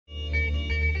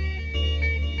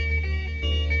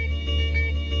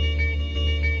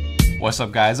What's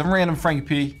up guys, I'm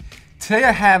randomfrankp. Today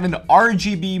I have an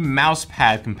RGB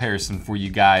mousepad comparison for you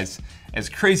guys. As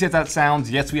crazy as that sounds,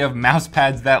 yes, we have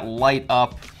mousepads that light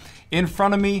up. In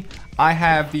front of me, I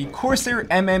have the Corsair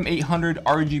MM800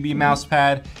 RGB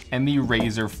mousepad and the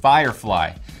Razer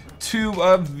Firefly. Two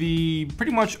of the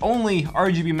pretty much only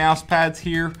RGB mousepads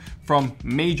here from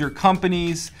major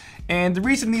companies. And the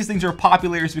reason these things are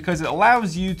popular is because it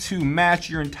allows you to match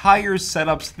your entire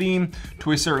setup's theme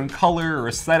to a certain color or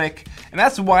aesthetic. And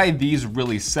that's why these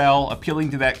really sell,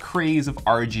 appealing to that craze of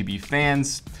RGB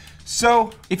fans.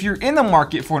 So if you're in the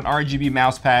market for an RGB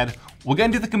mousepad, we'll get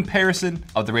into the comparison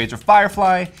of the Razer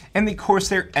Firefly and the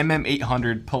Corsair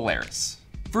MM800 Polaris.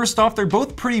 First off, they're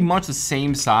both pretty much the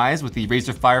same size, with the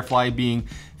Razer Firefly being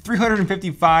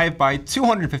 355 by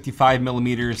 255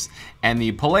 millimeters and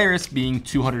the Polaris being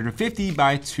 250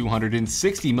 by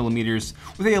 260 millimeters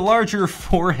with a larger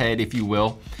forehead, if you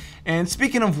will. And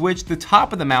speaking of which, the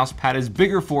top of the mousepad is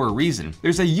bigger for a reason.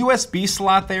 There's a USB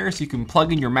slot there so you can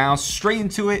plug in your mouse straight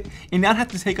into it and not have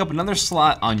to take up another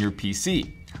slot on your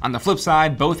PC. On the flip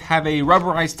side, both have a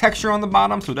rubberized texture on the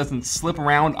bottom so it doesn't slip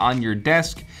around on your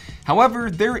desk. However,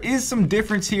 there is some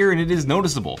difference here and it is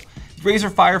noticeable.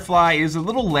 Razer Firefly is a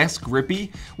little less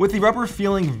grippy, with the rubber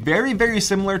feeling very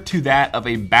similar to that of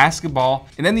a basketball,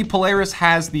 and then the Polaris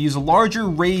has these larger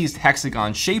raised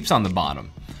hexagon shapes on the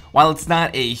bottom. While it's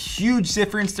not a huge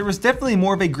difference, there was definitely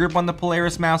more of a grip on the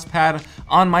Polaris mousepad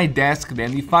on my desk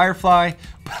than the Firefly,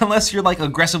 but unless you're like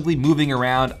aggressively moving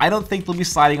around, I don't think they'll be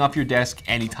sliding off your desk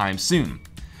anytime soon.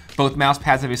 Both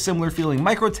mousepads have a similar feeling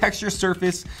micro texture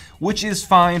surface, which is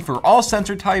fine for all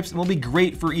sensor types and will be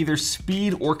great for either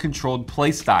speed or controlled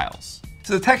play styles.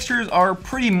 So the textures are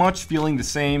pretty much feeling the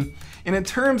same, and in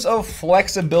terms of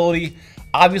flexibility,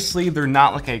 obviously they're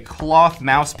not like a cloth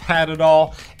mousepad at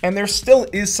all, and there still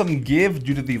is some give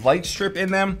due to the light strip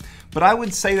in them, but I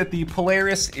would say that the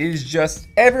Polaris is just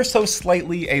ever so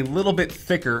slightly a little bit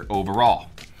thicker overall.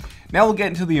 Now we'll get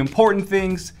into the important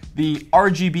things, the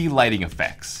RGB lighting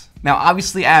effects. Now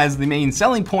obviously, as the main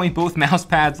selling point, both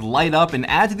mousepads light up and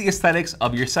add to the aesthetics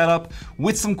of your setup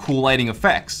with some cool lighting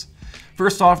effects.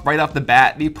 First off, right off the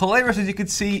bat, the Polaris, as you can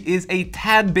see, is a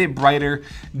tad bit brighter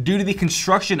due to the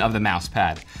construction of the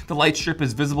mousepad. The light strip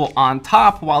is visible on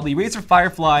top, while the Razer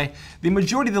Firefly, the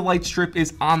majority of the light strip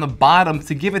is on the bottom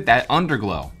to give it that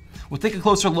underglow. We'll take a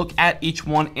closer look at each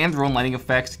one and their own lighting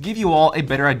effects to give you all a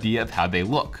better idea of how they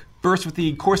look. First, with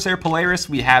the Corsair Polaris,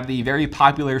 we have the very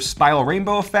popular spiral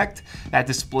rainbow effect that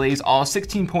displays all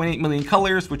 16.8 million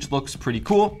colors, which looks pretty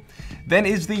cool. Then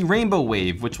is the rainbow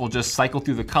wave, which will just cycle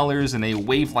through the colors in a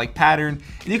wave-like pattern,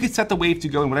 and you can set the wave to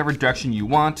go in whatever direction you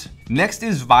want. Next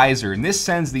is visor, and this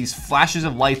sends these flashes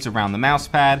of lights around the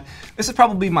mousepad. This is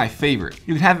probably my favorite.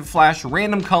 You can have it flash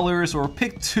random colors or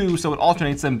pick two so it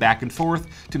alternates them back and forth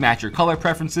to match your color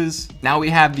preferences. Now we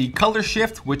have the color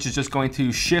shift, which is just going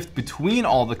to shift between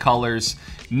all the colors.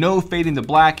 No fading to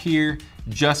black here,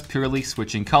 just purely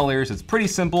switching colors. It's pretty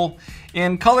simple.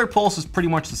 And color pulse is pretty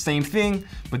much the same thing,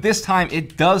 but this time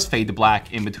it does fade to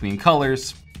black in between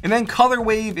colors. And then color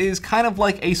wave is kind of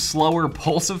like a slower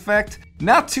pulse effect.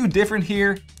 Not too different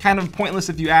here, kind of pointless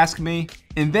if you ask me.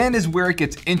 And then is where it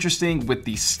gets interesting with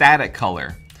the static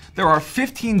color. There are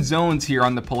 15 zones here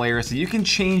on the Polaris that you can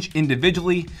change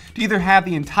individually to either have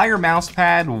the entire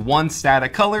mousepad one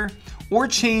static color, or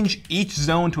change each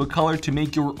zone to a color to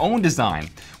make your own design,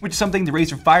 which is something the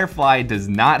Razer Firefly does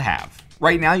not have.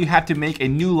 Right now you have to make a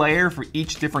new layer for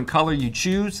each different color you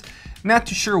choose. Not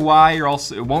too sure why, or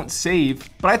else it won't save,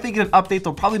 but I think in an update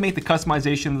they'll probably make the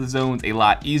customization of the zones a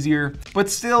lot easier. But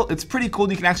still, it's pretty cool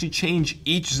that you can actually change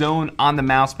each zone on the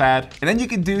mousepad, and then you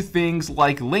can do things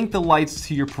like link the lights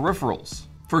to your peripherals.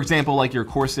 For example, like your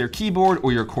Corsair keyboard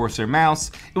or your Corsair mouse,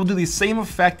 it will do the same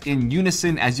effect in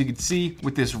unison, as you can see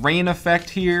with this rain effect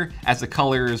here, as the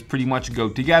colors pretty much go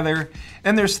together.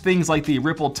 And there's things like the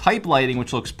ripple type lighting,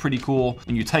 which looks pretty cool.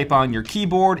 When you type on your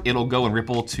keyboard, it'll go and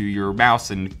ripple to your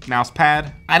mouse and mouse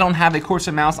pad. I don't have a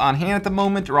Corsair mouse on hand at the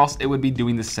moment, or else it would be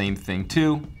doing the same thing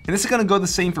too. And this is going to go the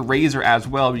same for Razer as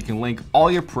well, where you can link all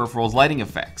your peripherals lighting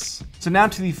effects. So now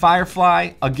to the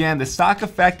Firefly. Again, the stock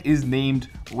effect is named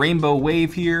Rainbow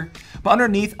Wave here, but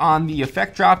underneath on the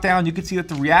effect dropdown, you can see that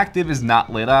the reactive is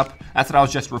not lit up. That's what I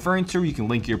was just referring to. You can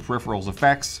link your peripherals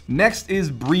effects. Next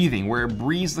is breathing, where it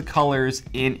breathes the colors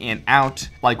in and out.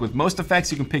 Like with most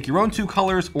effects, you can pick your own two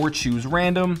colors or choose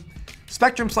random.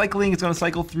 Spectrum cycling is going to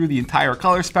cycle through the entire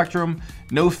color spectrum,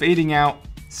 no fading out.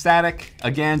 Static,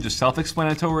 again, just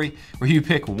self-explanatory, where you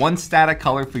pick one static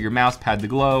color for your mousepad to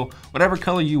glow, whatever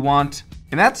color you want.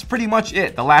 And that's pretty much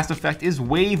it. The last effect is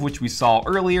wave, which we saw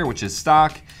earlier, which is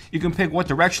stock. You can pick what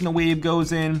direction the wave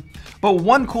goes in. But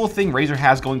one cool thing Razer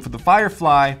has going for the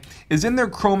Firefly is in their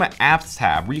Chroma apps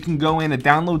tab, where you can go in and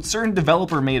download certain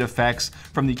developer-made effects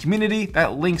from the community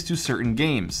that links to certain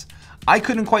games. I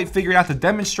couldn't quite figure out to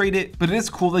demonstrate it, but it is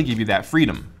cool they give you that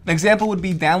freedom. An example would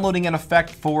be downloading an effect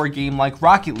for a game like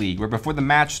Rocket League, where before the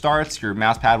match starts, your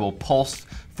mousepad will pulse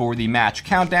for the match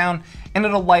countdown, and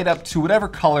it'll light up to whatever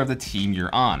color of the team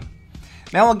you're on.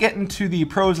 Now I'll get into the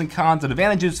pros and cons and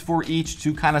advantages for each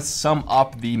to kind of sum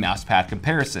up the mousepad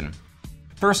comparison.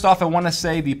 First off, I want to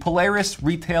say the Polaris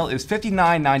retail is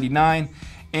 $59.99,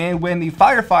 and when the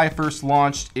Firefly first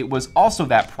launched, it was also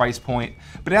that price point,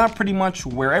 but now pretty much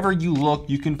wherever you look,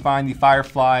 you can find the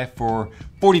Firefly for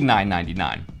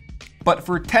 $49.99. But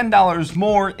for $10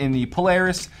 more in the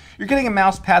Polaris, you're getting a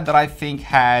mousepad that I think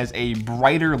has a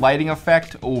brighter lighting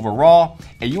effect overall,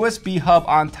 a USB hub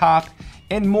on top,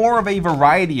 and more of a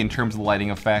variety in terms of lighting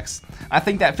effects. I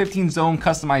think that 15-zone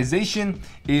customization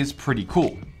is pretty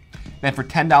cool. Then for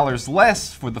 $10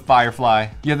 less for the Firefly,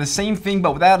 you have the same thing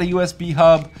but without a USB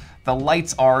hub. The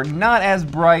lights are not as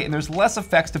bright and there's less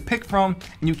effects to pick from,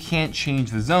 and you can't change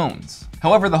the zones.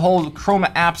 However, the whole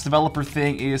Chroma apps developer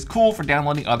thing is cool for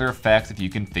downloading other effects if you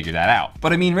can figure that out.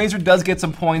 But I mean, Razer does get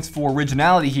some points for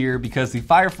originality here because the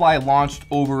Firefly launched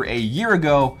over a year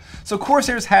ago, so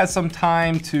Corsair's had some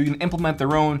time to implement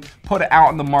their own, put it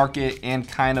out in the market, and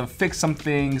kind of fix some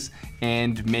things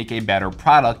and make a better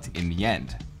product in the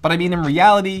end. But I mean, in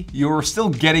reality, you're still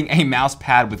getting a mouse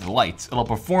pad with lights. It'll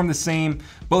perform the same.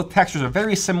 Both textures are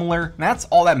very similar, and that's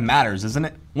all that matters, isn't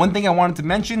it? One thing I wanted to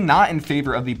mention, not in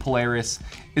favor of the Polaris,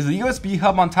 is the USB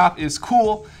hub on top is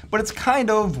cool, but it's kind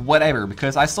of whatever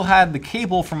because I still had the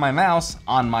cable from my mouse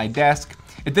on my desk.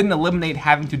 It didn't eliminate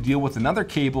having to deal with another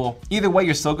cable. Either way,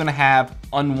 you're still gonna have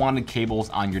unwanted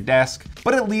cables on your desk,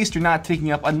 but at least you're not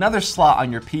taking up another slot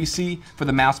on your PC for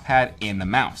the mouse pad and the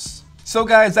mouse. So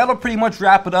guys, that'll pretty much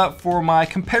wrap it up for my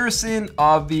comparison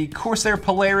of the Corsair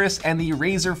Polaris and the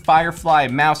Razer Firefly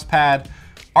mousepad.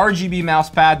 RGB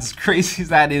mousepads, as crazy as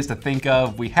that is to think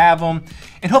of, we have them.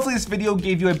 And hopefully this video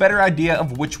gave you a better idea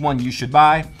of which one you should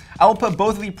buy. I will put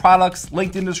both of the products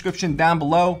linked in the description down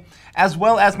below, as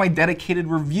well as my dedicated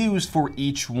reviews for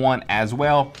each one as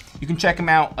well. You can check them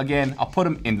out. Again, I'll put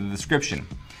them in the description.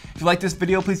 If you like this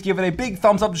video, please give it a big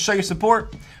thumbs up to show your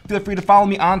support. Feel free to follow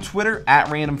me on Twitter at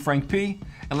randomfrankp.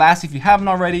 And lastly, if you haven't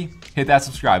already, hit that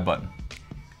subscribe button.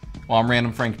 Well, I'm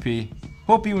randomfrankp.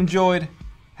 Hope you enjoyed.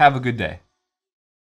 Have a good day.